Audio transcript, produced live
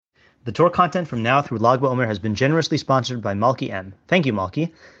The Torah content from now through Lag BaOmer has been generously sponsored by Malki M. Thank you,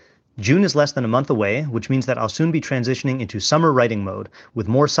 Malki. June is less than a month away, which means that I'll soon be transitioning into summer writing mode, with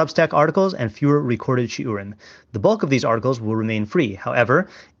more Substack articles and fewer recorded shiurim. The bulk of these articles will remain free. However,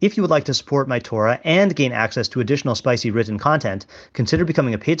 if you would like to support my Torah and gain access to additional spicy written content, consider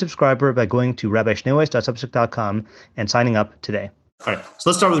becoming a paid subscriber by going to rabbischneeweiss.substack.com and signing up today. All right,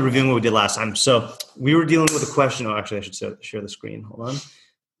 so let's start with reviewing what we did last time. So we were dealing with a question. Oh, actually, I should share the screen. Hold on.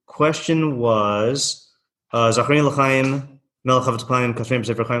 Question was Zachariah L'chaim, Melech Havetz Chaim, Kasvim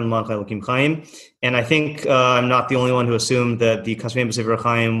B'Sefer Chaim, L'man Chai L'kim Chaim. And I think I'm not the only one who assumed that the Kasvim B'Sefer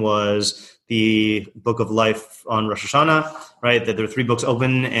Chaim was the book of life on Rosh Hashanah, right? That there are three books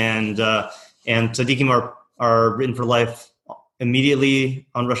open, and tzaddikim are written for life immediately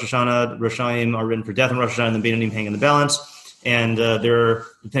on Rosh Hashanah. Roshaim are written for death on Rosh Hashanah, and the Beinonim hang in the balance. And they're,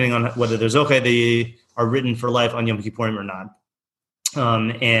 depending on whether they're Zocheh, they are written for life on Yom Kippurim or not.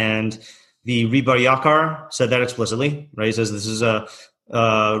 And the Ribar Yakar said that explicitly, right? He says this is about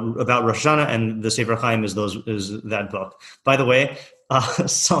Rosh Hashanah, and the Sefer Chaim is that book. By the way, Abigail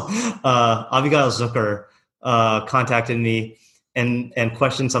Zucker contacted me and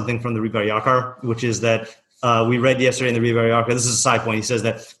questioned something from the Ribar Yakar, which is that we read yesterday in the Ribar Yakar. This is a side point. He says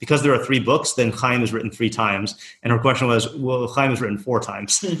that because there are three books, then Chaim is written 3 times. And her question was, well, Chaim is written 4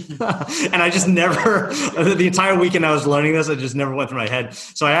 times. And I just never, the entire weekend I was learning this, it just never went through my head.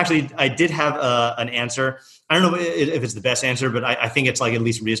 So I did have an answer. I don't know if it's the best answer, but I think it's like at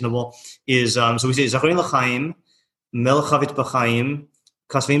least reasonable. So we say, Zacharin l'chaim, Melech Havetz B'chaim,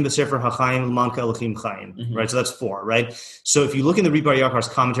 Kasvim B'Sefer HaChaim, L'man Chai L'kim Chaim. Right? So that's 4, right? So if you look in the Ribar Yakar's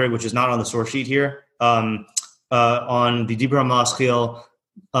commentary, which is not on the source sheet here, on the Dibra Maschil,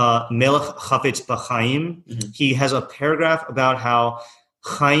 Melech Havetz B'chaim, he has a paragraph about how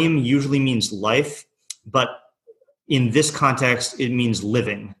Chaim usually means life, but in this context, it means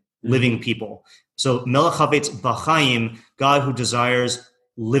living people. So Melech Havetz B'chaim, God who desires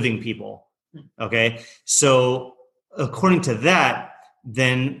living people. Okay? So according to that,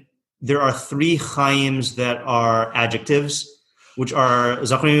 then there are 3 Chaims that are adjectives, which are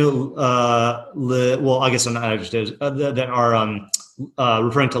Zachariah, I guess not adjectives, that are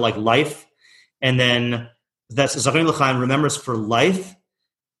referring to like life. And then that's Zachariah L'chaim, remembers for life,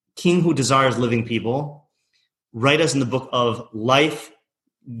 king who desires living people, write us in the book of life,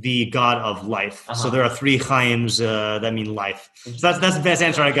 the God of life. So there are 3 Chaims that mean life. So that's the best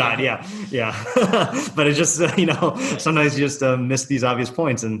answer I got. Yeah. But it's just, sometimes you just miss these obvious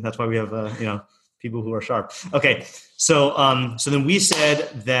points, and that's why we have, people who are sharp. Okay, so then we said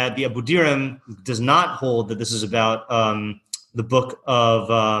that the Abu Diram does not hold that this is about the book of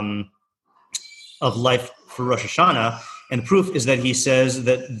life for Rosh Hashanah, and the proof is that he says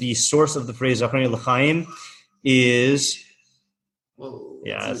that the source of the phrase Zachariah L'chaim is,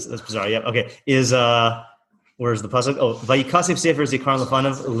 that's bizarre. Yeah, okay, is where's the pasuk? Oh, Vayikasif Sefer Zikaron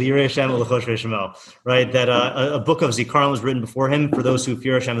Lefanav Lirei Hashem Ulechosh Shemo. Right, that a book of Zikaron was written before him for those who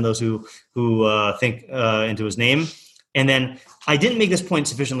fear Hashem and those who think into His name. And then I didn't make this point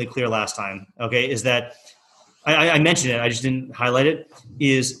sufficiently clear last time. Okay, is that I mentioned it, I just didn't highlight it.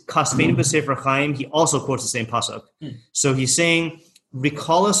 Is Kasvein B'Sefer Chaim? He also quotes the same pasuk. So he's saying,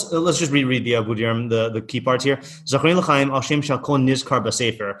 recall us. Let's just reread the Abu Diram, the key parts here. Zachariah L'chaim Al Shem Shal Kol Nizkar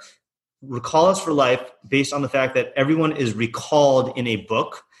B'Sefer. Recall us for life based on the fact that everyone is recalled in a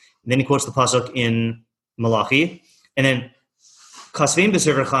book. And then he quotes the pasuk in Malachi. And then Kasvein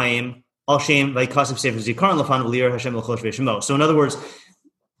B'Sefer Chaim Al Shem Vayikasif Sefer Zikaron Lefanav Lirei Hashem Ulechosh Shemo. So in other words,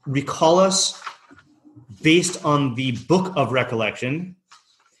 recall us based on the book of recollection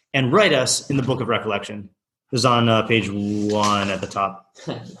and write us in the book of recollection. This is on page 1 at the top.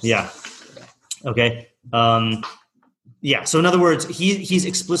 Yeah. Okay. So in other words, he's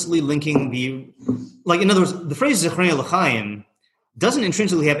explicitly linking the phrase Zechariah L'chaim doesn't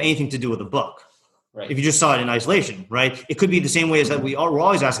intrinsically have anything to do with the book. Right. If you just saw it in isolation, right? It could be the same way as that we're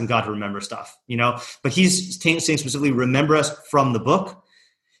always asking God to remember stuff, but he's saying specifically, remember us from the book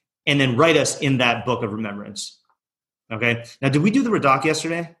and then write us in that book of remembrance. Okay. Now, did we do the Radak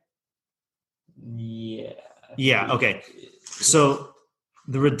yesterday? Yeah. Okay. So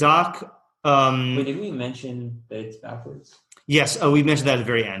the Radak. Wait, did we mention that it's backwards? Yes. We mentioned that at the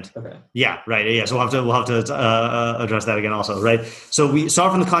very end. Okay. Yeah. Right. Yeah. So we'll have to address that again also. Right. So we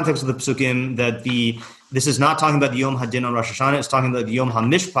saw from the context of the Psukim that this is not talking about the Yom Hadin on Rosh Hashanah. It's talking about the Yom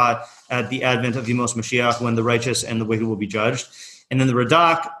HaMishpat at the advent of Yemos Mashiach, when the righteous and the wicked will be judged. And then the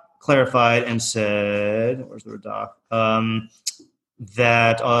Radak clarified and said, where's the Radak?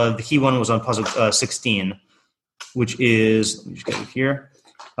 That the key one was on pasuk 16, which is, let me just get it here.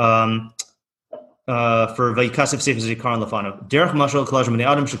 for Vayikasef Sefer Zikaron Lefanav. Derech Mashal Kolaj Bnei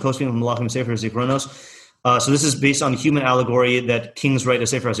Adam Shekosvim Malachim Sefer Zikronos. So this is based on human allegory that kings write a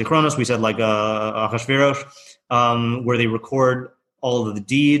Sefer Zikronos. We said like Achashverosh, where they record all of the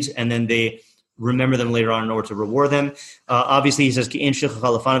deeds and then they remember them later on in order to reward them. Obviously, he says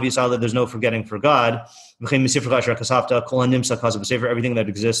there's no forgetting for God. Everything that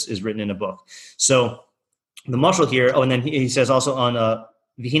exists is written in a book. So the mashal here. Oh, and then he says also on the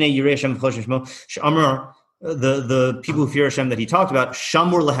people who fear Hashem that he talked about,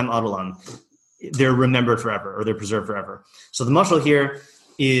 Shamur Lehem Adolam, they're remembered forever or they're preserved forever. So the mashal here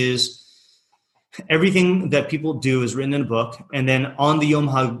is everything that people do is written in a book, and then on the Yom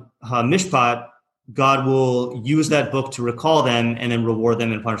HaMishpat, God will use that book to recall them and then reward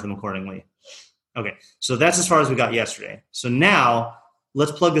them and punish them accordingly. Okay, so that's as far as we got yesterday. So now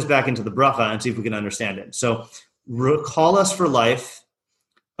let's plug this back into the bracha and see if we can understand it. So recall us for life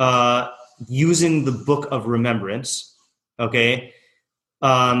using the book of remembrance, okay?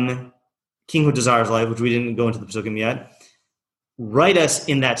 King who desires life, which we didn't go into the Pesukim yet. Write us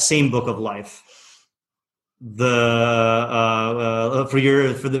in that same book of life. For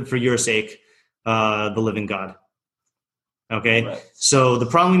your sake, the living God. Okay, right. So the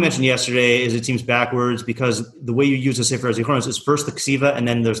problem we mentioned yesterday is it seems backwards because the way you use the Sefer Zikronos is first the Ksiva and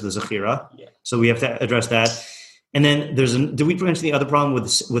then there's the Zechira. Yeah. So we have to address that. And then did we mention the other problem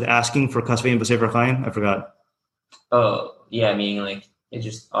with asking for Kasvei and B'Sefer Chaim? I forgot. Oh, yeah, meaning like it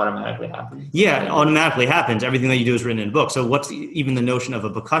just automatically happens. Yeah, it automatically happens. Everything that you do is written in a book. So what's even the notion of a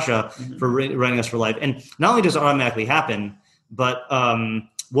bakasha for writing us for life? And not only does it automatically happen, but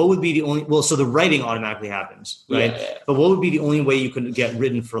what would be the only... Well, so the writing automatically happens, right? Yeah. But what would be the only way you could get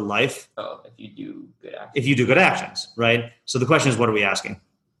written for life? Oh, if you do good actions. If you do good actions, right? So the question is, what are we asking?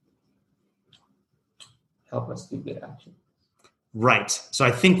 Help us do good actions. Right. So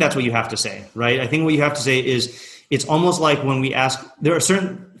I think that's what you have to say, right? I think what you have to say is it's almost like when we ask... There are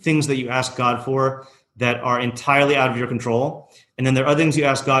certain things that you ask God for that are entirely out of your control. And then there are other things you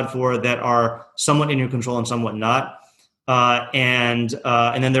ask God for that are somewhat in your control and somewhat not. And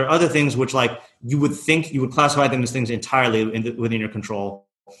then there are other things which, like, you would think you would classify them as things entirely within your control,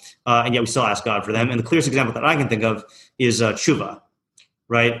 and yet we still ask God for them. And the clearest example that I can think of is tshuva,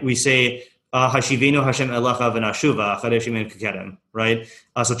 right? We say Hashivenu Hashem Elecha v'Nashuva Chadesh Yemim Kekedem, right?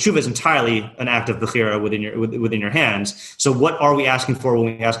 So tshuva is entirely an act of bechira within your hands. So what are we asking for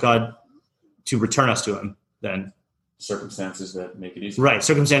when we ask God to return us to Him? Then. Circumstances that make it easier. Right,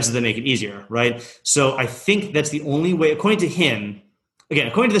 circumstances that make it easier, right? So I think that's the only way, according to him, again,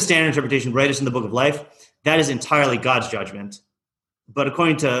 according to the standard interpretation, write us in the book of life, that is entirely God's judgment. But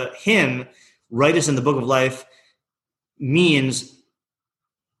according to him, write us in the book of life means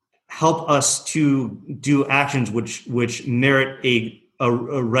help us to do actions which merit a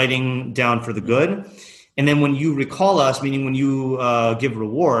writing down for the good. And then when you recall us, meaning when you give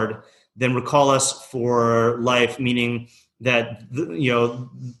reward, then recall us for life, meaning that,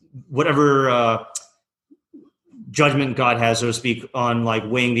 whatever judgment God has, so to speak, on like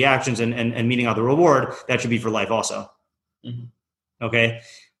weighing the actions and meeting out the reward, that should be for life also. Mm-hmm. Okay.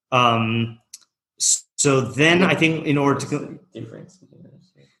 So then I think in order to...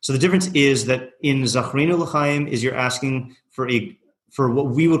 So the difference is that in Zachrinu L'chaim is you're asking for what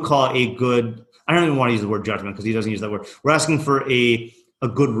we would call a good... I don't even want to use the word judgment because he doesn't use that word. We're asking for a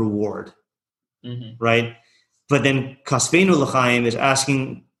good reward, right? But then Kasvenu L'chaim is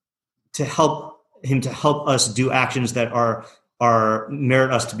asking to help us do actions that are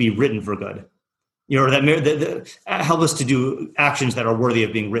merit us to be written for good, that help us to do actions that are worthy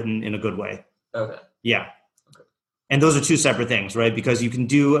of being written in a good way. Okay. Yeah. Okay. And those are two separate things, right? Because you can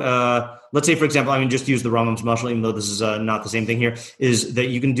do, let's say, for example, just use the Rambam's mashal, even though this is not the same thing here, is that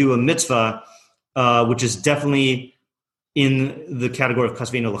you can do a mitzvah, which is definitely in the category of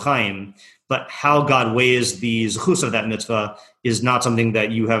Kasvenu L'chaim, but how God weighs the zechus of that mitzvah is not something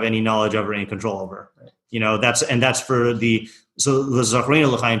that you have any knowledge of or any control over. Right. That's for so the Zachrinu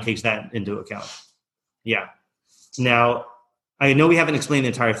L'chaim takes that into account. Yeah. Now, I know we haven't explained the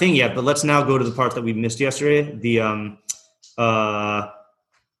entire thing yet, but let's now go to the part that we missed yesterday, the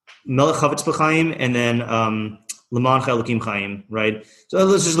Melech Chavetz B'chaim, and then L'man Elokim Chaim, right? So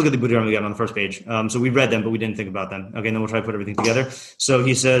let's just look at the Buddha again on the first page. So we read them, but we didn't think about them. Okay, and then we'll try to put everything together. So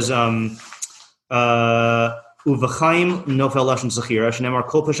he says, Uvachaim nofel lashon zechira shenemar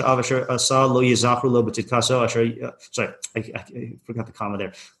kol peshav asher asa lo yizachru lo b'tzidkaso asher. Sorry, I forgot the comma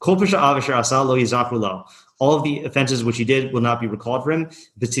there. Kol peshav asher asa lo yizachru lo. All of the offenses which he did will not be recalled for him.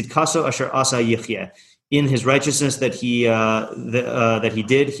 B'tzidkaso asher asa yichyeh. In his righteousness that he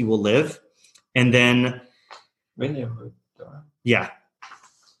did, he will live. And then. On Yeah,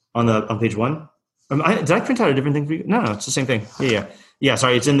 on page 1. Did I print out a different thing for you? No, it's the same thing. Yeah.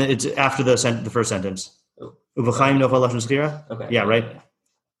 Sorry, it's after the first sentence. Uvachaim nofal lashon zechira. Okay. Yeah, right.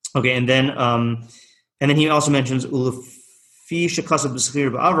 Okay, and then he also mentions Ulefi shekasab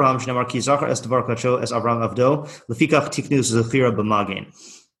b'zechira b'Avraham shnamar ki zachar es devar kacho es Avraham avdo lefikach tiknu zechira b'magen.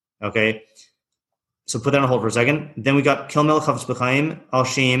 Okay, so put that on hold for a second. Then we got Kel Melech Chavetz B'Chaim Al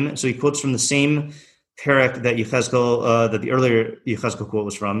Shem. So he quotes from the same parak that Yechezkel, that the earlier Yechezkel quote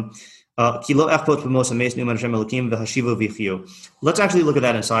was from. Let's actually look at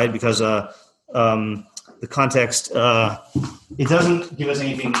that inside because the context, it doesn't give us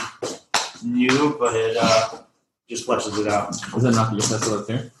anything new, but it just fleshes it out. Is that not the Yechezkel up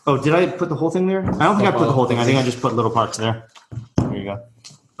there? Oh, did I put the whole thing there? I don't think I put the whole thing. I think I just put little parts there. There you go.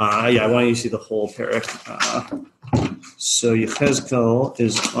 I want you to see the whole parak. So Yechezkel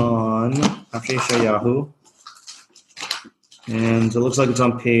is on after Yeshayahu. And it looks like it's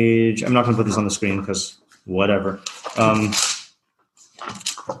on page. I'm not going to put this on the screen because whatever. There's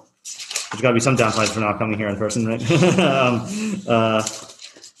got to be some downsides for not coming here in person, right?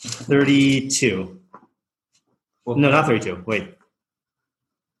 32. No, not 32. Wait.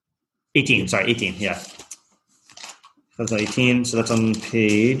 18. Sorry, 18. Yeah. That's on 18. So that's on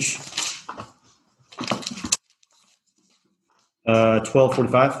page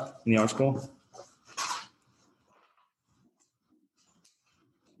 1245 in the article.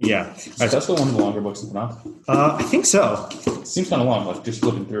 Yeah. Is that still one of the longer books in Tanakh? I think so. It seems kind of long, like just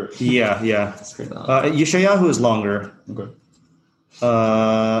looking through it. Yeah. That's pretty long. Yeshayahu is longer. Okay.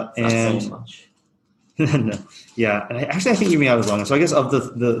 Not And saying much. no. Yeah. And I think Yirmiyahu is longer. So I guess of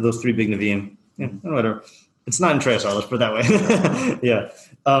those three big Nevi'im, whatever. It's not in Treyasar, let's put it that way. Yeah.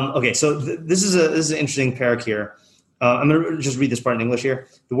 Okay, so this is an interesting parak here. I'm going to just read this part in English here.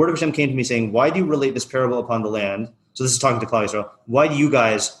 The word of Hashem came to me saying, why do you relate this parable upon the land? So this is talking to Klal Yisrael. Why do you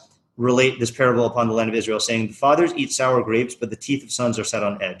guys relate this parable upon the land of Israel, saying the fathers eat sour grapes, but the teeth of sons are set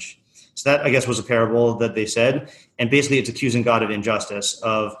on edge? So that, I guess, was a parable that they said. And basically it's accusing God of injustice,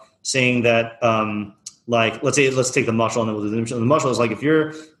 of saying that, let's take the mashal and then we'll do the mashal. The mashal is like if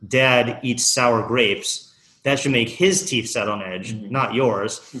your dad eats sour grapes, that should make his teeth set on edge, not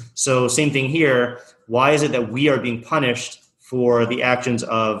yours. So same thing here. Why is it that we are being punished for the actions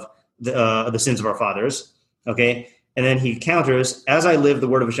of the sins of our fathers? Okay. And then he counters, as I live the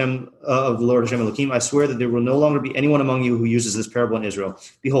word of Hashem, of the Lord Hashem Elohim, I swear that there will no longer be anyone among you who uses this parable in Israel.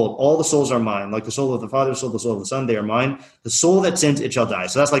 Behold, all the souls are mine, like the soul of the Father, the soul of the Son, they are mine. The soul that sins, it shall die.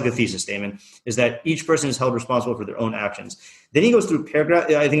 So that's like the thesis statement, is that each person is held responsible for their own actions. Then he goes through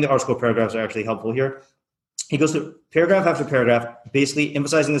paragraph. I think the article paragraphs are actually helpful here. He goes through paragraph after paragraph, basically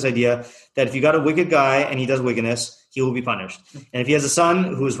emphasizing this idea that if you got a wicked guy and he does wickedness, he will be punished. And if he has a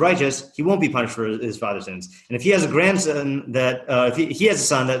son who is righteous, he won't be punished for his father's sins. And if he has a grandson if he has a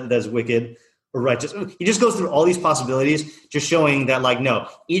son that is wicked or righteous, he just goes through all these possibilities, just showing that, no,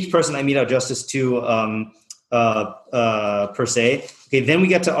 each person I mete out justice to per se. Okay, then we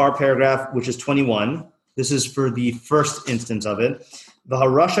get to our paragraph, which is 21. This is for the first instance of it. The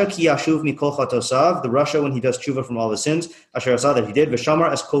Rasha ki yashuv mikol chatosav, the Rasha when he does tshuva from all his sins, asher asah that he did,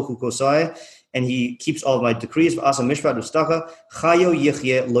 v'shamar es kol chukosai, and he keeps all of my decrees, v'asa mishpat ustaka, chayo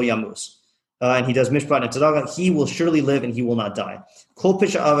yichyeh lo yamus. And he does mishpat and tzedakah, he will surely live and he will not die. Kol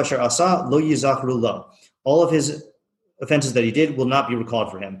pisha'av asher asah lo yizachru lo. All of his offenses that he did will not be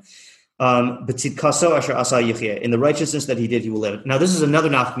recalled for him. B'tzidkaso asher asah yichyeh. In the righteousness that he did, he will live. Now this is another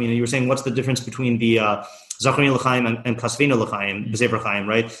nafkamina. You were saying, what's the difference between the Zacharinu l'chaim and Kasvenu l'chaim, B'Sefer Chaim,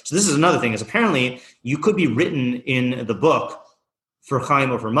 right? So this is another thing, is apparently you could be written in the book for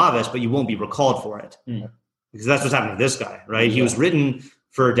Chaim or for Mavis, but you won't be recalled for it. Because that's what's happening to this guy, right? Yeah. He was written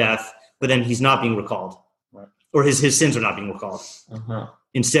for death, but then he's not being recalled. Right. Or his sins are not being recalled.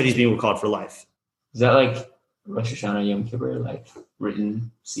 Instead, he's being recalled for life. Is that like Rosh Hashanah, Yom Kippur,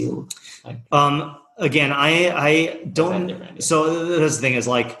 written, sealed? Again, I don't... So that's the thing is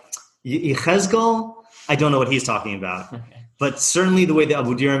Yechezkel, I don't know what he's talking about. Okay. But certainly the way the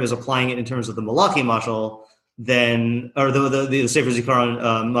Abu Diram is applying it in terms of the Malachi mashal, then, or the Sefer Zikaron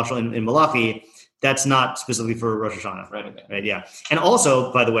mashal in Malachi, that's not specifically for Rosh Hashanah. Right, yeah. And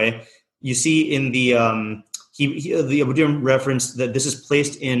also, by the way, you see in the Abu Diram reference that this is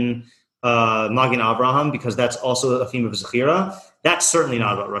placed in Magen Avraham because that's also a theme of Zechira. That's certainly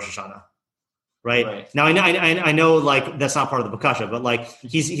not about Rosh Hashanah. Right. Now I know that's not part of the Bakasha, but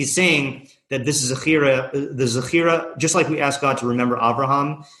he's saying that this is the Zechira, just like we ask God to remember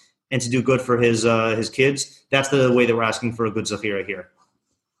Abraham and to do good for his kids. That's the way that we're asking for a good Zechira here.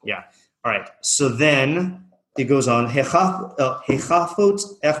 Yeah. All right. So then it goes on. Hechafot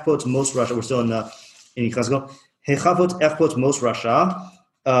echpot most Rasha. We're still in Yechezkel. Hechafot echpot most Rasha.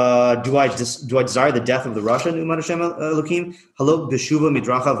 do I desire the death of the Russian? Umar Hashem Elokim. Hello, Beshuva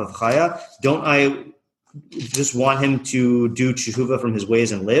Midracha V'Chaya. Don't I just want him to do tshuva from his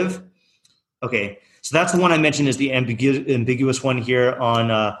ways and live? Okay, so that's the one I mentioned is the ambiguous one here on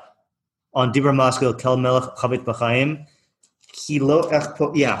Dibra Maskil Kel Melech Chavit B'Chaim.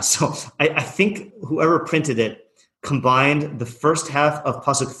 Yeah, so I think whoever printed it combined the first half of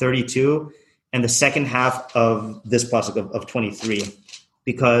pasuk 32 and the second half of this pasuk of 23,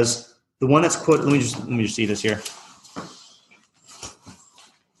 because the one that's quoted. Let me just see this here.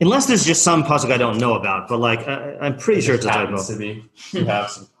 Unless there's just some pasuk I don't know about, but like I'm pretty sure it's a typo. To be, you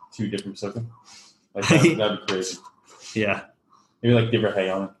have two different psukim. Like that'd be crazy. Yeah, Maybe like different hay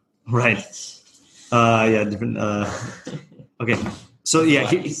on it. right. Yeah, different. Okay, so yeah,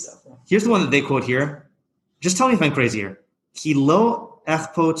 here's the one that they quote here. Just tell me if I'm crazy here. Ki lo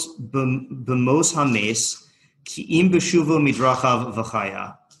echpot b'mos hames ki im b'shuvo midrachav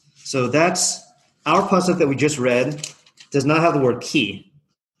v'chaya. So that's our pasuk that we just read. Does not have the word ki,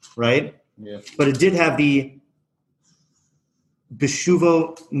 right? Yeah. But it did have the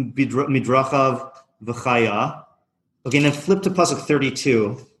b'shuvo midrachav v'chaya. Okay, and then flip to pasuk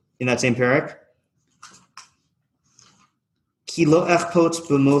 32 in that same parak. Ki lo echpot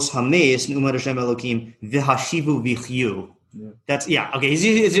b'mos hames n'umad Hashem Elokim v'hashivu v'chyu. That's okay.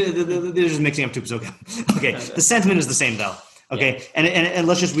 They're just mixing up two psukim. Okay, the sentiment is the same though. Okay, and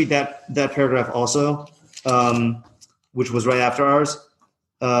let's just read that paragraph also, which was right after ours.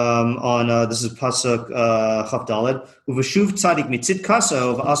 On this is pasuk Chaf Daled. Uveshuv tzadik mitzid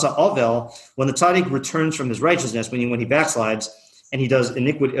kaso v'asa ovel. When the tzadik returns from his righteousness, meaning when he backslides and he does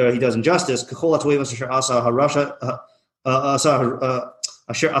iniquity, he does injustice. Kechol ha'toivos asher asa harasha asher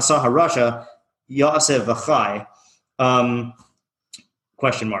asa harasha ya'aseh v'chai.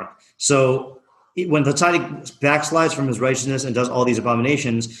 Question mark. So when the tzaddik backslides from his righteousness and does all these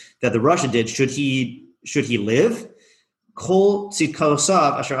abominations that the Russia did, should he live? Kol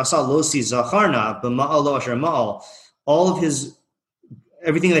tzidkosav asher asa lo si zacharna b'ma'al lo asher ma'al. All of his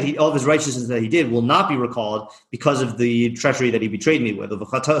righteousness that he did will not be recalled because of the treachery that he betrayed me with.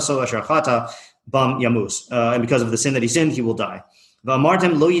 V'chataso asher chata bam yamus. And because of the sin that he sinned, he will die.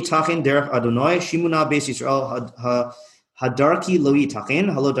 V'amartem lo yitachin derech Adonai shimuna beis Yisrael hadarki lo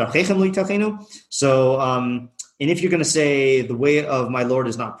yitachin halo darchechem lo yitachinu. So, and if you're going to say the way of my Lord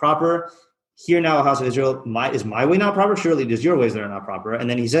is not proper, here now, house of Israel, is my way not proper? Surely it is your ways that are not proper. And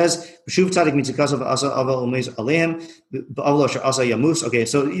then he says, "B'shuv tzadik mitzikasav asa aval umeis aleim b'avlo asher asa yamus." Okay,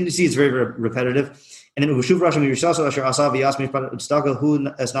 so you see it's very, very repetitive. And then b'shuv rasha mirishaso asher asa v'yas mishpat tzedakah hu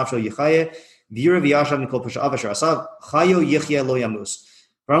es nafsho yichaye. Okay,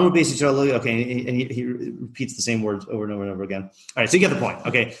 and he repeats the same words over and over and over again. All right, so you get the point.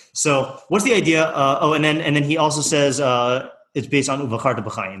 Okay, so what's the idea? And then he also says it's based on uvacharta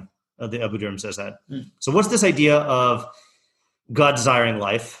b'chaim. The Abu Durham says that. So what's this idea of God desiring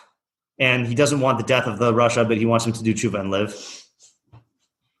life, and he doesn't want the death of the Russia, but he wants him to do tshuva and live? It's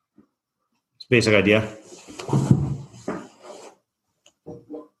a basic idea.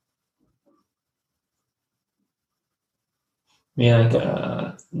 Yeah, like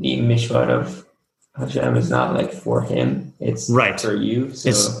the mishpat of Hashem is not like for him; it's right for you. So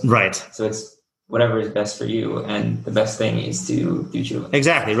it's right. So it's whatever is best for you, and the best thing is to do tshuva.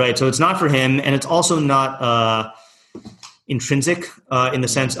 Exactly right. So it's not for him, and it's also not intrinsic in the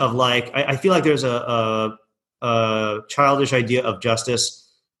sense of like I feel like there's a childish idea of justice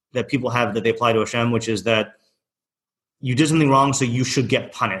that people have that they apply to Hashem, which is that you did something wrong, so you should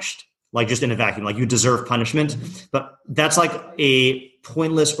get punished. Like just in a vacuum, like you deserve punishment, but that's like a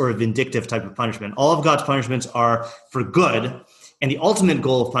pointless or a vindictive type of punishment. All of God's punishments are for good, and the ultimate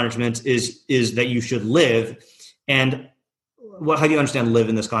goal of punishment is that you should live. And how do you understand live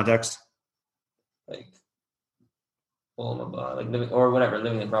in this context? Like living or whatever,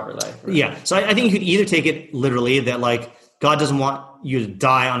 living a proper life. Right? Yeah. So I think you could either take it literally that like God doesn't want you to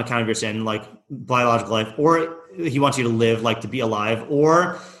die on account of your sin, like biological life, or he wants you to live, like to be alive,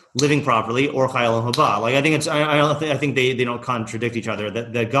 or living properly, or chayil and haba. Like I think I think they don't contradict each other.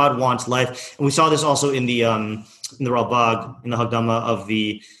 That God wants life, and we saw this also in the Ralbag in the Hagdama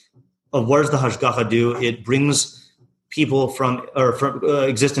of what does the Hashgacha do? It brings people from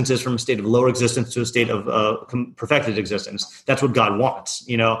existences from a state of lower existence to a state of perfected existence. That's what God wants,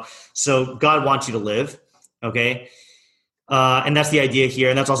 So God wants you to live, okay. And that's the idea here,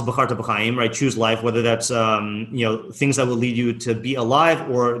 and that's also B'charta B'chaim, right? Choose life, whether that's things that will lead you to be alive,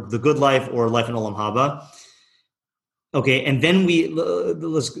 or the good life, or life in Olam Haba. Okay, and then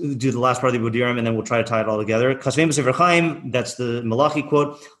let's do the last part of the Budiram, and then we'll try to tie it all together. Kasvim B'Sefer Chaim, that's the Malachi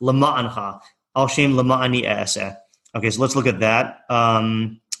quote. Lama'ancha al shem lama'ani e'aseh. Okay, so let's look at that.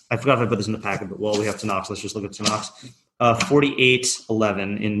 I forgot if I put this in the packet, but we have Tanakh. So let's just look at Tanakh.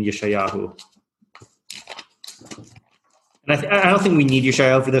 48:11 in Yeshayahu. And I don't think we need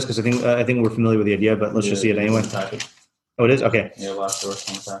Yeshayahu for this because I think we're familiar with the idea, but let's just see it anyway. Oh, it is? Okay. Yeah, last verse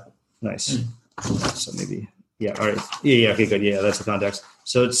on the packet. Nice. So maybe, yeah, all right. Yeah, okay, good. Yeah, that's the context.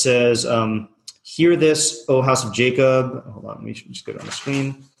 So it says, hear this, O house of Jacob. Hold on, let me just go down the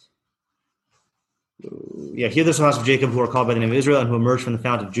screen. Yeah, hear this, O house of Jacob, who are called by the name of Israel and who emerge from the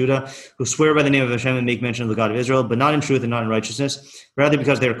fount of Judah, who swear by the name of Hashem and make mention of the God of Israel, but not in truth and not in righteousness, rather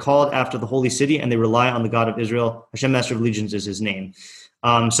because they are called after the holy city and they rely on the God of Israel. Hashem, Master of Legions, is his name.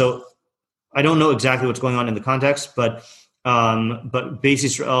 So I don't know exactly what's going on in the context, but Beis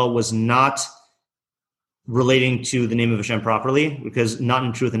Israel was not relating to the name of Hashem properly, because not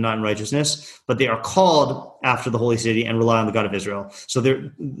in truth and not in righteousness, but they are called after the holy city and rely on the God of Israel. So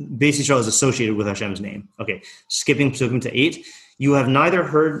Beis Israel is associated with Hashem's name. Okay, skipping Psukim to 8. You have neither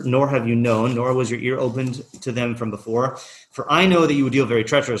heard nor have you known, nor was your ear opened to them from before. For I know that you would deal very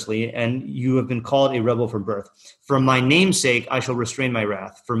treacherously, and you have been called a rebel from birth. For my name's sake, I shall restrain my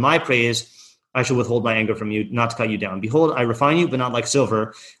wrath. For my praise, I shall withhold my anger from you, not to cut you down. Behold, I refine you, but not like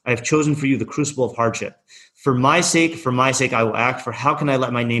silver. I have chosen for you the crucible of hardship. For my sake, I will act. For how can I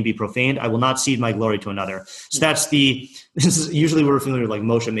let my name be profaned? I will not cede my glory to another. So this is usually we're familiar with like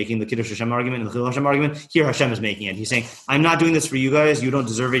Moshe making the Kiddush Hashem argument and the Chilul Hashem argument. Here Hashem is making it. He's saying, I'm not doing this for you guys. You don't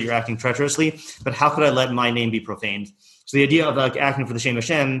deserve it. You're acting treacherously. But how could I let my name be profaned? So the idea of like acting for the Shem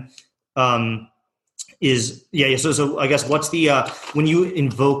Hashem is, So I guess what's the, when you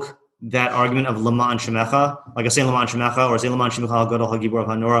invoke that argument of Laman Shemecha, like I say Laman Shemecha or say Laman Shemecha Gadol HaGibor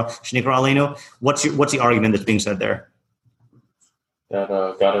HaNorah Shnikra Aleinu, what's the argument that's being said there? That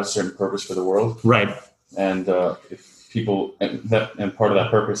God has a certain purpose for the world, right? And if people and part of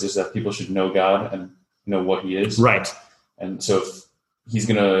that purpose is that people should know God and know what He is, right? And so if He's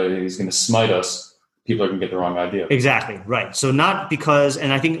gonna smite us, people are gonna get the wrong idea. Exactly, right. So not because,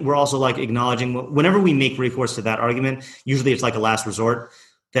 and I think we're also like acknowledging whenever we make recourse to that argument, usually it's like a last resort.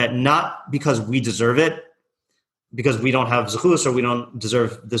 That not because we deserve it, because we don't have zechus or we don't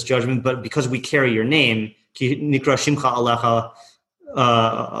deserve this judgment, but because we carry your name, ki nikra shimcha alecha.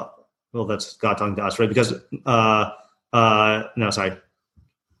 Well, that's God talking to us, right? Because no, sorry.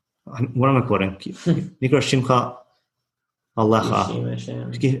 What am I quoting? Nikra shimcha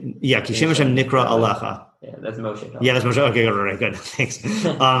alecha. Yeah, ki shem Hashem nikra alecha. Yeah, that's Moshe. Yeah, that's Moshe. Okay, right, good. Thanks.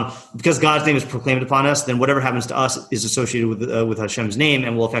 Because God's name is proclaimed upon us, then whatever happens to us is associated with Hashem's name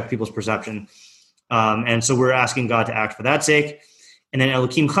and will affect people's perception. And so we're asking God to act for that sake. And then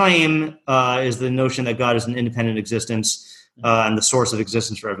Elokim Chaim is the notion that God is an independent existence and the source of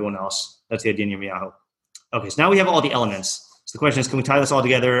existence for everyone else. That's the idea in Yirmiyahu. Okay, so now we have all the elements. So the question is, can we tie this all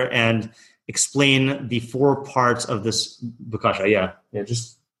together and explain the 4 parts of this Bakasha? Yeah,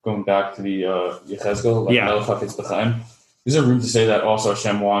 just going back to the Yechezkel, like Melech HaChetz B'chaim, is there room to say that also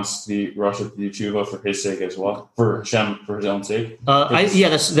Hashem wants the Rasha to do tshuva for his sake as well, for Hashem, for his own sake? That's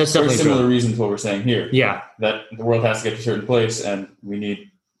definitely very similar true. reason to what we're saying here. Yeah, that the world has to get to a certain place, and we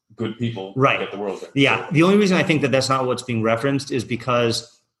need good people to get the world there. Yeah, the only reason I think that that's not what's being referenced is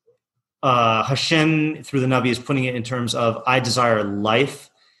because Hashem, through the Navi, is putting it in terms of I desire life,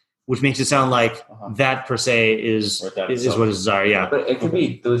 which makes it sound like that per se is what is desire. Yeah, but it could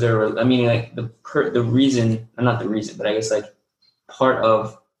be those are. I mean, like the reason, not the reason, but I guess like part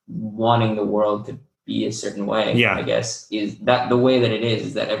of wanting the world to be a certain way. Yeah, I guess is that the way that it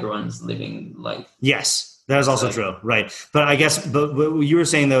is that everyone's living life. Yes, that is also true, right? But I guess, but what you were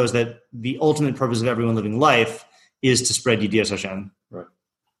saying though is that the ultimate purpose of everyone living life is to spread Yedias Hashem.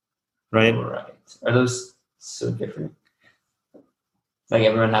 Right. Are those so different? Like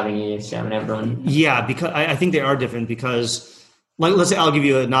everyone having Yedias Hashem and everyone. Yeah, because I think they are different because, like, let's say I'll give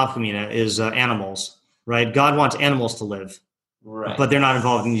you a nafkamina is animals, right? God wants animals to live, right? But they're not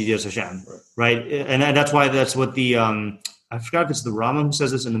involved in Yedias Hashem, right? And that's why that's what the I forgot if it's the Rambam who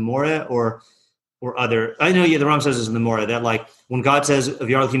says this in the Moreh or other. I know, the Rambam says this in the Moreh that like when God says of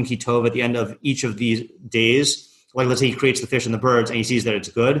Yarlakim Ki Tov at the end of each of these days, like let's say He creates the fish and the birds and He sees that it's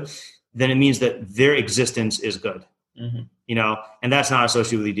good, then it means that their existence is good. Mm-hmm. And that's not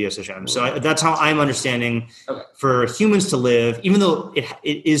associated with Yedias Hashem. So that's how I'm understanding for humans to live, even though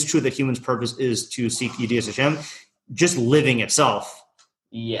it is true that humans' purpose is to seek Yedias Hashem, just living itself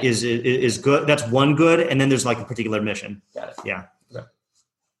is good. That's one good. And then there's like a particular mission. Got it. Yeah. Okay.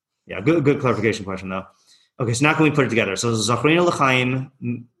 Yeah. Good clarification question though. Okay. So now can we put it together? So Zachrina L'chaim,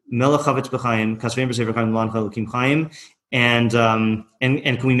 Melech HaChetz B'chaim, Kasvein B'Sefer Chaim, L'an L'kim Chaim. And can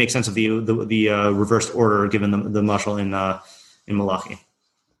we make sense of the reversed order given the mashal in Malachi?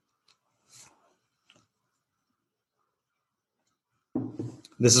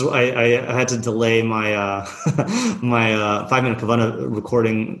 This is I had to delay my my 5-minute Kavana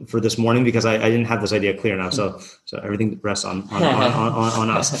recording for this morning because I didn't have this idea clear enough. So everything rests on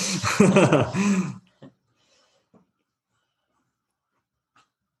us.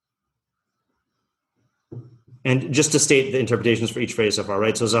 And just to state the interpretations for each phrase so far,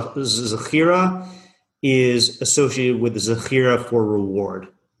 right? So Zechira is associated with the Zechira for reward.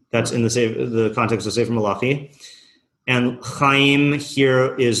 That's in the context of Sefer Malachi. And Chaim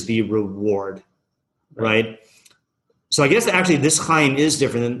here is the reward, right? So I guess actually this Chaim is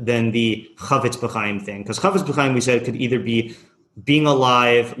different than the Chavetz B'Chaim thing. Because Chavetz B'Chaim, we said, could either be being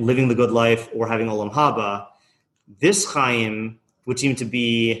alive, living the good life, or having Olam Haba. This Chaim would seem to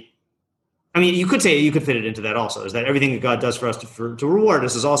be... I mean, you could fit it into that also, is that everything that God does for us to reward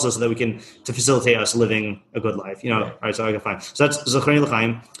us is also so that we can, to facilitate us living a good life, All right, so I can find. So that's Zechirani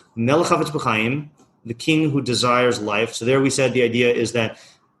L'chaim, Melech Chavetz B'Chaim, the king who desires life. So there we said the idea is that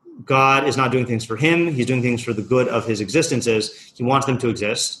God is not doing things for him, he's doing things for the good of his existences. He wants them to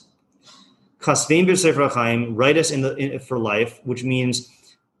exist. Kasvein B'Sefer HaChaim, write us for life, which means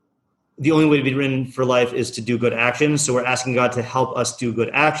the only way to be written for life is to do good actions. So we're asking God to help us do good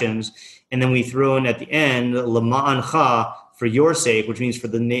actions. And then we throw in at the end, Lama'ancha, for your sake, which means for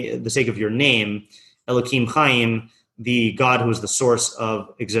the sake of your name, Elokim Chaim, the God who is the source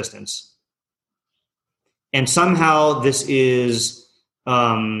of existence. And somehow this is,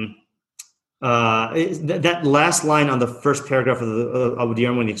 that last line on the first paragraph of Abu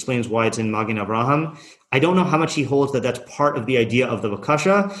Diram when he explains why it's in Magen Avraham, I don't know how much he holds that that's part of the idea of the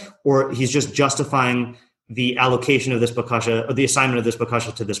Bakasha, or he's just justifying the allocation of this Bakasha, or the assignment of this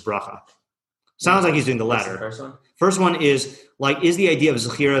Bakasha to this Bracha. Sounds like he's doing the latter. What's the first one? First one is the idea of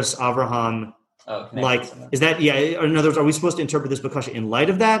Zechiras Avraham, is that, or in other words, are we supposed to interpret this Bakasha in light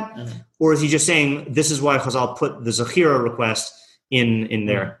of that? Mm-hmm. Or is he just saying, this is why Chazal put the Zechira request in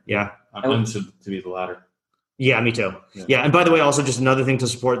there? Yeah. I'm understood to be the latter. Yeah, me too. Yeah. And by the way, also just another thing to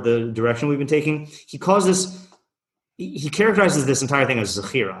support the direction we've been taking, he characterizes this entire thing as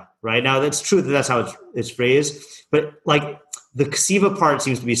Zechira, right? Now, that's true that that's how it's phrased, but like the Ksiva part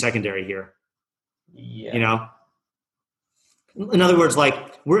seems to be secondary here. Yeah. In other words, like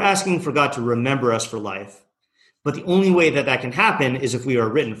we're asking for God to remember us for life, but the only way that can happen is if we are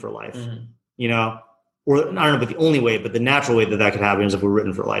written for life, or I don't know, but the only way, but the natural way that could happen is if we're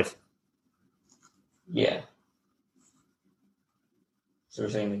written for life. Yeah. So we're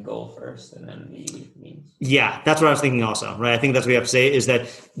saying the goal first and then the means. Yeah, that's what I was thinking also, right? I think that's what we have to say is that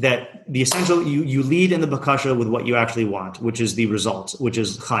the essential, you lead in the Bakasha with what you actually want, which is the result, which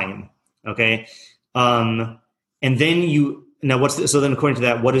is Chaim, okay? And then so then according to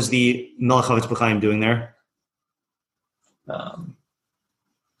that, what is the Melech Chavetz B'Chaim doing there?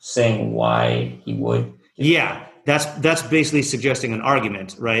 Saying why he would. Yeah, that's basically suggesting an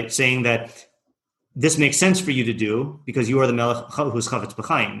argument, right? Saying that this makes sense for you to do because you are the Melech who's Chavetz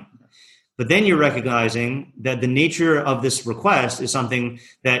B'Chaim. But then you're recognizing that the nature of this request is something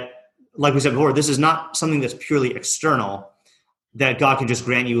that, like we said before, this is not something that's purely external that God can just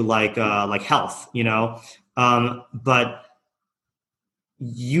grant you like health, but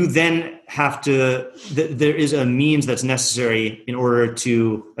you then have to, there is a means that's necessary in order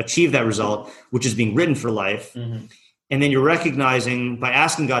to achieve that result, which is being written for life. Mm-hmm. And then you're recognizing by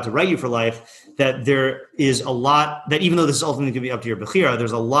asking God to write you for life that there is a lot that even though this is ultimately going to be up to your Bechira,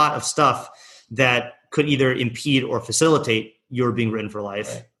 there's a lot of stuff that could either impede or facilitate your being written for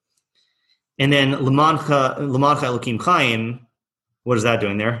life. Right. And then L'mancha Elokim Chaim, what is that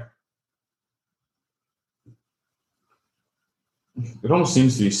doing there? It almost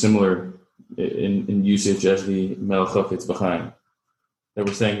seems to be similar in usage as the Melech Chavetz B'Chaim. That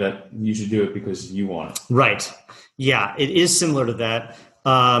we're saying that you should do it because you want it. Right. Yeah, it is similar to that.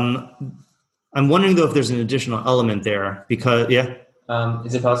 I'm wondering though if there's an additional element there because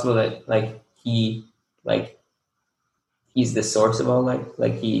is it possible that he's the source of all life?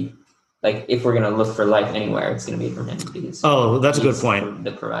 If we're gonna look for life anywhere, it's gonna be from him because that's a good point.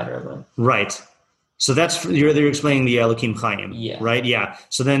 The provider of life. Right. So that's you're explaining the Elokim Chaim. Yeah. Right. Yeah.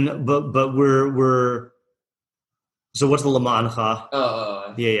 So then, but we're. So what's the L'mancha?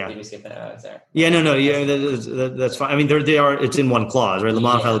 Yeah. Did we skip that? Sorry. Yeah, no. Yeah, that's fine. I mean, they are. It's in one clause, right?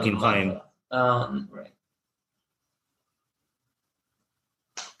 L'mancha Elokim Chaim. Right.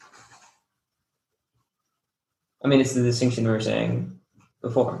 I mean, it's the distinction we were saying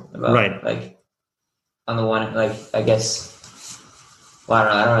before about right. On the one, I guess. Well,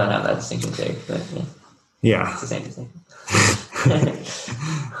 I don't know how that distinction is, but yeah, it's the same distinction.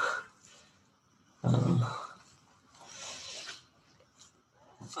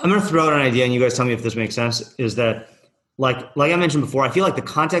 I'm going to throw out an idea, and you guys tell me if this makes sense. Is that like I mentioned before, I feel like the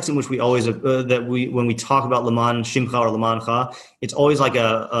context in which we always when we talk about Laman Shimcha or Lamancha, it's always like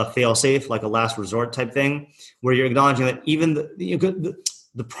a fail-safe, like a last resort type thing, where you're acknowledging that even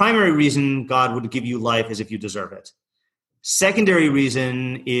the primary reason God would give you life is if you deserve it. Secondary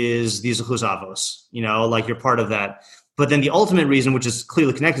reason is the Zechus Avos, like you're part of that. But then the ultimate reason, which is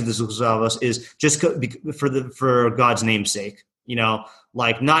clearly connected to Zechus Avos, is just for God's name's sake,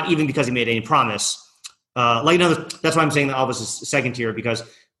 like not even because he made any promise. That's why I'm saying the Avos is second tier, because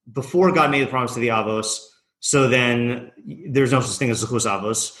before God made the promise to the Avos, so then there's no such thing as Zechus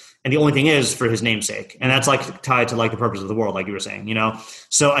Avos. And the only thing is for his namesake. And that's like tied to like the purpose of the world, like you were saying,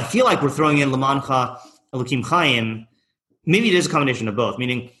 So I feel like we're throwing in Lamancha, Elokim Chaim. Maybe it is a combination of both,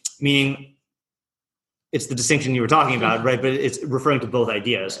 meaning it's the distinction you were talking about, right? But it's referring to both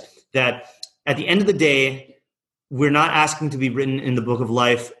ideas. That at the end of the day, we're not asking to be written in the book of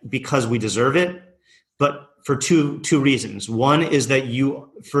life because we deserve it, but for two reasons. One is that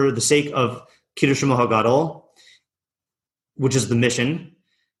you, for the sake of Kiddush Shemo HaGadol, which is the mission,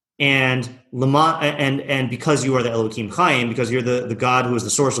 and because you are the Elokim Chaim, because you're the God who is the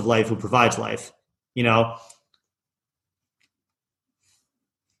source of life, who provides life,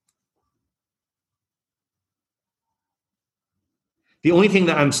 The only thing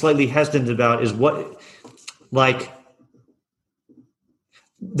that I'm slightly hesitant about is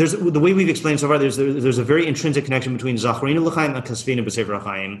there's the way we've explained so far. There's a very intrinsic connection between Zacharinu L'chaim and Kasvinu B'Sefer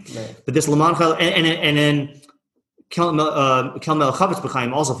HaChaim. Right. But this Lamancha and then Kel Melech Chavetz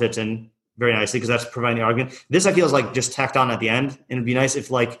B'Chaim also fits in very nicely, because that's providing the argument. This I feel is like just tacked on at the end, and it'd be nice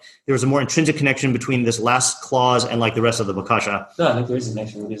if like there was a more intrinsic connection between this last clause and like the rest of the Bakasha. No, I think there is a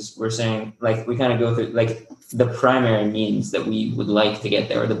connection, because we're saying like we kind of go through like the primary means that we would like to get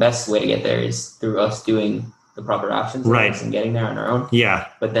there, or the best way to get there is through us doing the proper actions, right, and getting there on our own. Yeah.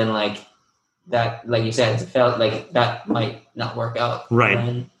 But then like that, like you said, it felt like that might not work out. Right.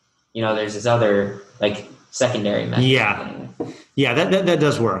 And there's this other like secondary method. Yeah. Yeah, that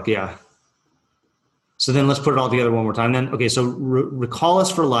does work. Yeah. So then let's put it all together one more time then. Okay, so recall us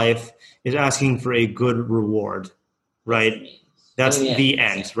for life is asking for a good reward, right? That's the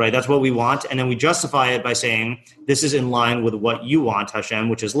end, right? That's what we want. And then we justify it by saying, this is in line with what you want, Hashem,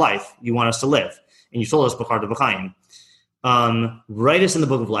 which is life. You want us to live. And you told us, B'char B'chaim. Write us in the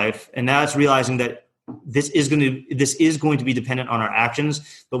book of life. And now it's realizing that this is going to be dependent on our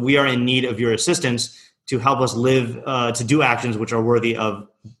actions, but we are in need of your assistance to help us live, to do actions which are worthy of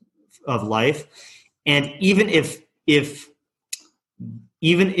life. And even if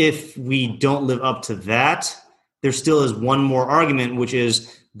we don't live up to that, there still is one more argument, which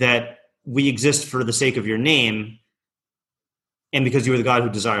is that we exist for the sake of your name, and because you are the God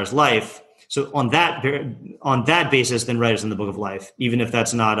who desires life. So on that basis, then write us in the book of life, even if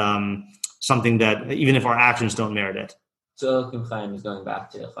that's not something that, even if our actions don't merit it. So Elokim Chaim is going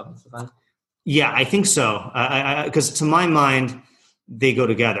back to Chavetz B'Chaim? Yeah, I think so. Because to my mind, they go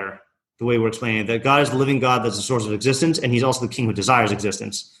together. The way we're explaining it, that God is the living God that's the source of existence, and he's also the king who desires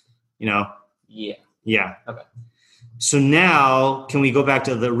existence, Yeah. Yeah. Okay. So now, can we go back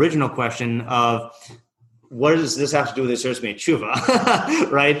to the original question of what does this have to do with the Aseret Mei Tshuva,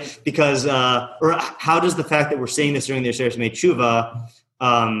 right? Because, or how does the fact that we're saying this during the Aseret Mei Tshuva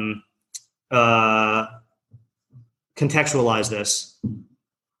contextualize this?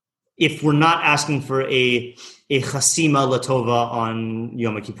 If we're not asking for a chasima latova on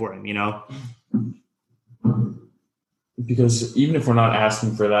Yom Kippurim, Because even if we're not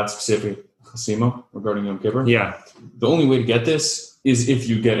asking for that specific chasima regarding Yom Kippur, yeah, the only way to get this is if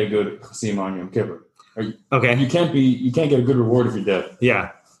you get a good chasima on Yom Kippur. Okay, you can't get a good reward if you're dead.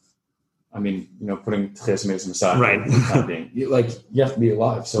 Yeah, I mean, putting Tches aside, right? You have to be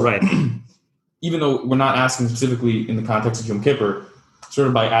alive. So right, even though we're not asking specifically in the context of Yom Kippur, sort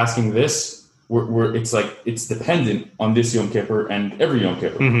of by asking this, it's dependent on this Yom Kippur and every Yom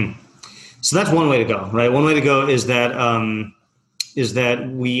Kippur. Mm-hmm. So that's one way to go, right? One way to go is that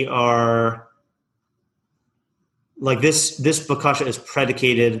we are like this bakasha is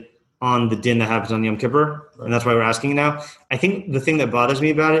predicated on the din that happens on Yom Kippur, and that's why we're asking it now. I think the thing that bothers me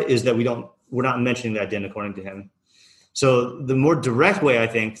about it is that we're not mentioning that din according to him. So the more direct way, I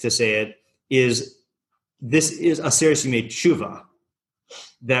think, to say it is this is a Aseret Mei Tshuva,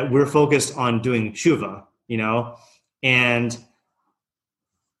 that we're focused on doing tshuva,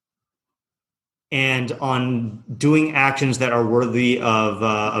 and on doing actions that are worthy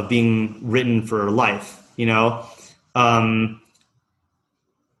of being written for life,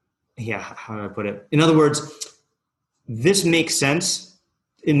 Yeah, how do I put it? In other words, this makes sense.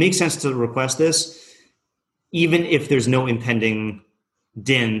 It makes sense to request this, even if there's no impending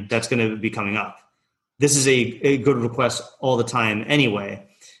din that's going to be coming up. this is a good request all the time anyway.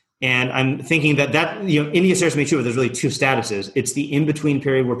 And I'm thinking that in the Aseret Shemei there's really two statuses. It's the in-between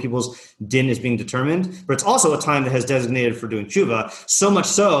period where people's din is being determined, but it's also a time that has designated for doing tshuva, so much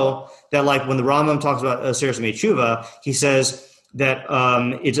so that like when the Rambam talks about Aseret Shemei he says that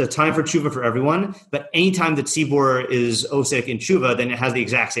it's a time for tshuva for everyone, but anytime that tzibur is osek in tshuva, then it has the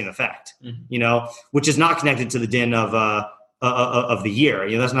exact same effect, which is not connected to the din of the year.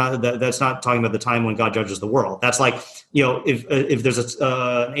 That's not talking about the time when God judges the world. That's like, if there's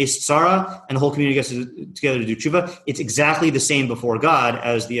an Eis Tzara and the whole community gets together to do tshuva, it's exactly the same before God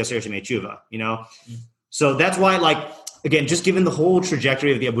as the Aseret Shemei tshuva, So that's why, like, again, just given the whole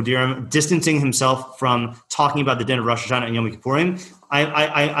trajectory of the Abu Diram, distancing himself from talking about the din of Rosh Hashanah and Yom Kippurim,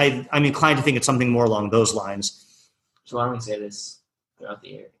 I'm inclined to think it's something more along those lines. So why don't we say this throughout the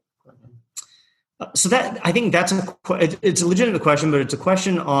year? So that, I think it's a legitimate question, but it's a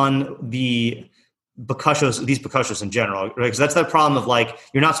question on the these bakashos in general, right? Because that's the problem of like,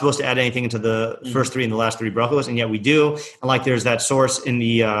 you're not supposed to add anything into the first three and the last three brachos, and yet we do. And like, there's that source in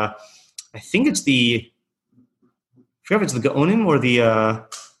the, I think it's I forget if it's the Gaonim or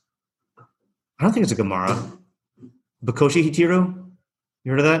I don't think it's a Gemara. Bakoshi Hitiru?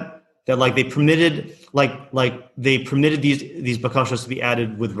 You heard of that? That like they permitted, these bakashos to be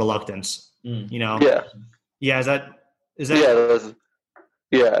added with reluctance. Yeah. Is that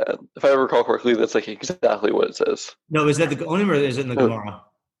if I recall correctly, that's like exactly what it says. No, is that the Gaonim or is it in the Gemara?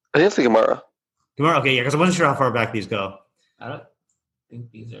 I think it's the Gemara. Okay, yeah, because I wasn't sure how far back these go. I don't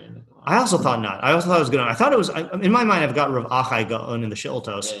think these are in the Gemara. I also thought not. I also thought it was Gaon. I thought it was, in my mind, I've got Rav Achai Gaon in the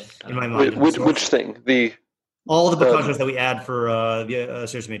Shiltos in my mind. Which thing? All the bakashos that we add for the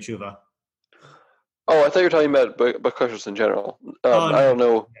Aseret Shemei Tshuva. Oh, I thought you were talking about bakashos in general. I don't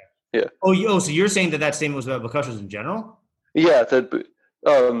know. Yeah. So you're saying that statement was about bakashos in general? Yeah, that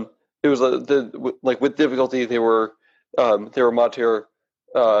it was like with difficulty they were matir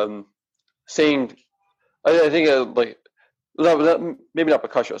saying I think like maybe not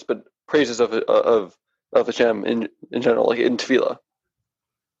bakashos but praises of Hashem in general, like in tefillah.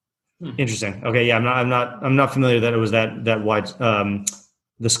 Interesting. Okay, yeah, I'm not familiar that it was that wide.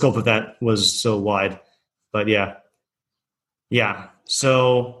 The scope of that was so wide, but yeah.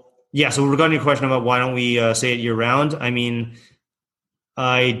 So regarding your question about why don't we say it year round, I mean,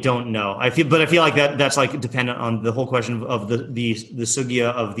 I don't know. I feel like that's like dependent on the whole question of the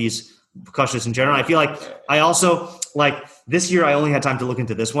sugya of these bakashos in general. I feel like I also like this year I only had time to look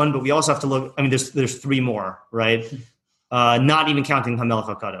into this one, but we also have to look. I mean, there's three more, right? Not even counting Hamelech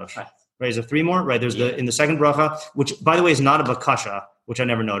HaKadosh. Right? Is there three more? Right? There's in the second bracha, which by the way is not a bakasha, which I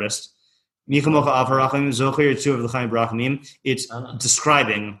never noticed. It's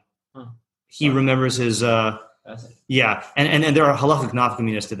describing. He remembers his. And there are halachic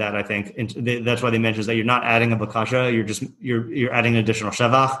nafkaminas to that. I think that's why they mention that you're not adding a bakasha. You're adding an additional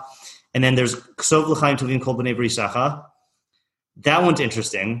shevach. And then there's ksov l'chaim tovim kol b'nei brisacha. That one's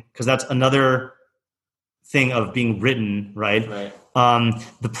interesting because that's another thing of being written, right?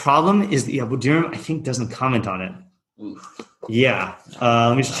 The problem is the Abu Diram, I think, doesn't comment on it. Oof. Yeah.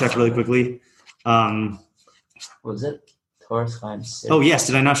 Let me just check really quickly. Was it Torres Chaim 6? Oh, yes.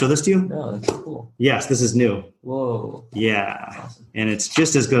 Did I not show this to you? No, that's cool. Yes, this is new. Whoa. Yeah. Awesome. And it's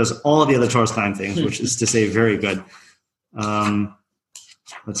just as good as all of the other Torres Chaim things, which is to say very good.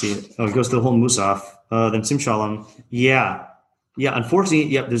 Let's see. Oh, it goes to the whole Musaf. Then Sim Shalom. Yeah.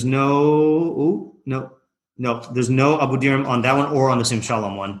 Unfortunately, there's no there's no Abu Diram on that one or on the Sim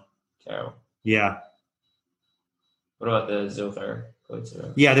Shalom one. Terrible. Yeah. What about the Zohar?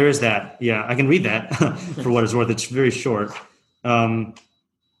 Yeah, there is that. Yeah, I can read that for what it's worth. It's very short. So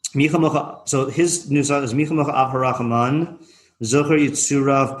his nusach is Micha Mocha Av Harachaman Zohar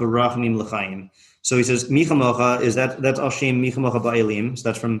Yitzurav Barachnim L'chaim. So he says Micha Mocha is that's Al Shem Micha Mocha Ba'elim. So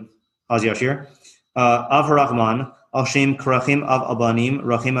that's from Az Yashir. Av Harachman Al Shem Karachim Av Abanim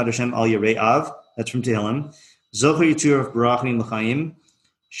Rachim Ad Hashem Al Yirei Av. That's from Tehillim. Zohar Yitzurav Barachnim L'chaim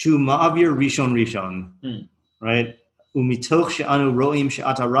Shu Ma'avir Rishon. Right. Umitoch she'anu ro'im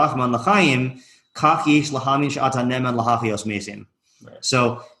she'ata rachman l'chaim kach yesh lahamin she'ata neman lahachios mesim.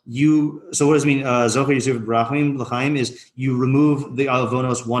 So what does it mean? Zohar Yisuf Brachim l'chaim is you remove the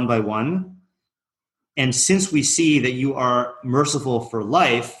avonos one by one, and since we see that you are merciful for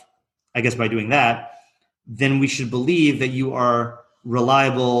life, I guess by doing that, then we should believe that you are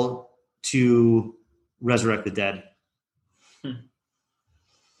reliable to resurrect the dead.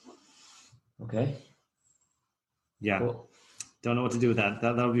 Okay. Yeah. Cool. Don't know what to do with that.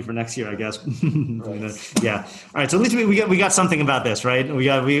 That'll be for next year, I guess. Right. Yeah. All right. So at least we got something about this, right? We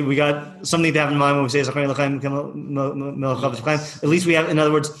got something to have in mind when we say at least we have, in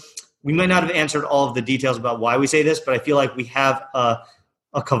other words, we might not have answered all of the details about why we say this, but I feel like we have a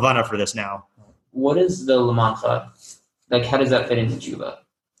kavana for this now. What is the Lamancha? Like, how does that fit into tshuva?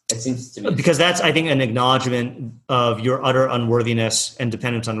 It seems to me because that's, I think, an acknowledgement of your utter unworthiness and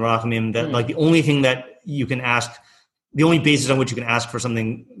dependence on Rachamim. That like the only thing that you can ask, the only basis on which you can ask for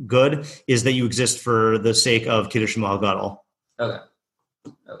something good is that you exist for the sake of Kiddush Shema Gadol. Okay.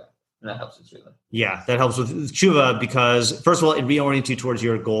 And that helps with tshuva. Yeah, that helps with tshuva because, first of all, it reorients you towards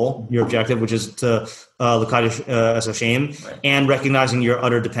your goal, your objective, which is to l'kadosh as Hashem, and recognizing your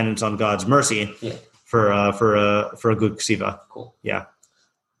utter dependence on God's mercy for a good ksiva. Cool. Yeah.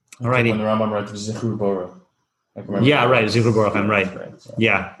 Alrighty. When the Rambam writes Zichru Borah. Yeah, right. Zichru Borah. I'm right.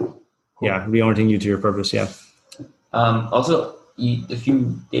 Yeah. Cool. Yeah. Reorienting you to your purpose. Yeah. Also, a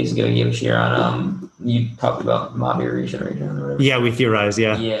few days ago, you gave a share on you talked about Ma'avir regeneration or whatever. Yeah, we theorized.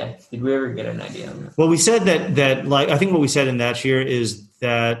 Yeah. Yeah. Did we ever get an idea on that? Well, we said that like I think what we said in that share is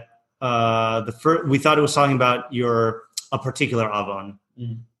that we thought it was talking about a particular avon,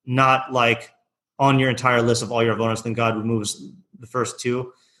 not like on your entire list of all your avonos. Then God removes the first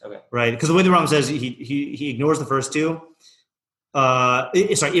two. Okay. Right, because the way the Rambam says he ignores the first two.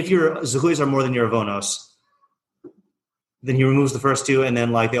 If your zuhuyos are more than your avonos, then he removes the first two, and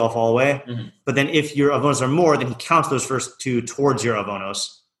then like they all fall away. Mm-hmm. But then if your avonos are more, then he counts those first two towards your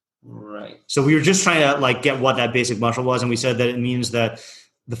avonos. Right. So we were just trying to like get what that basic mashal was, and we said that it means that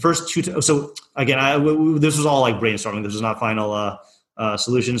the first two. So again, this was all like brainstorming. This was not final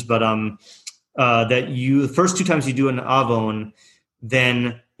solutions, but that the first two times you do an avon,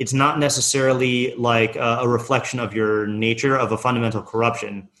 then it's not necessarily like a reflection of your nature of a fundamental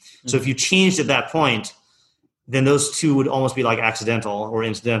corruption. Mm-hmm. So if you changed at that point, then those two would almost be like accidental or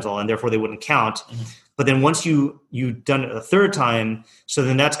incidental, and therefore they wouldn't count. Mm-hmm. But then once you've done it a third time, so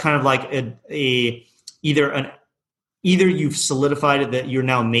then that's kind of like either you've solidified it that you're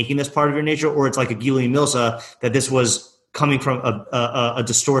now making this part of your nature, or it's like a Gilui Milsa that this was coming from a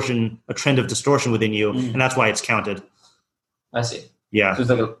distortion, a trend of distortion within you, and that's why it's counted. I see. Yeah. So it's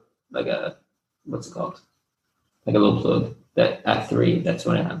like a what's it called? Like a little plug that at 3, that's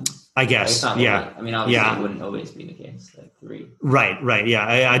when it happens. I guess. Like yeah. Always, I mean, obviously it wouldn't always be the case. Like 3. Right.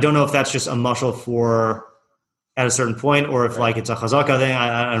 Yeah. I don't know if that's just a mashal for at a certain point, or if like it's a chazaka thing.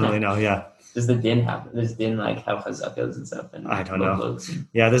 I don't really know. Yeah. Does the din happen? Does din like have chazakas and stuff? And I don't know.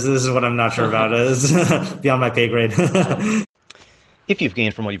 Yeah. This is what I'm not sure about. It's beyond my pay grade. If you've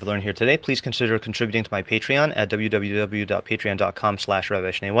gained from what you've learned here today, please consider contributing to my Patreon at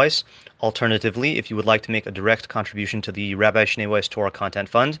www.patreon.com/Rabbi Shnei Weiss. Alternatively, if you would like to make a direct contribution to the Rabbi Shnei Weiss Torah Content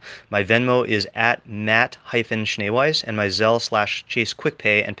Fund, my Venmo is at Matt-Shnei-Weiss, and my Zelle/Chase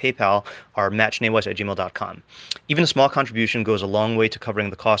QuickPay and PayPal are mattschneiweiss@gmail.com. Even a small contribution goes a long way to covering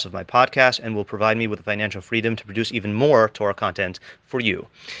the cost of my podcast and will provide me with the financial freedom to produce even more Torah content for you.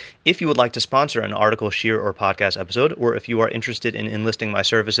 If you would like to sponsor an article, shir, or podcast episode, or if you are interested in enlisting my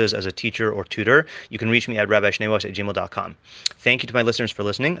services as a teacher or tutor, you can reach me at rabbishneiweiss@gmail.com. Thank you to my listeners for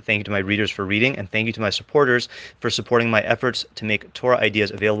listening, thank you to my readers for reading, and thank you to my supporters for supporting my efforts to make Torah ideas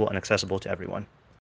available and accessible to everyone.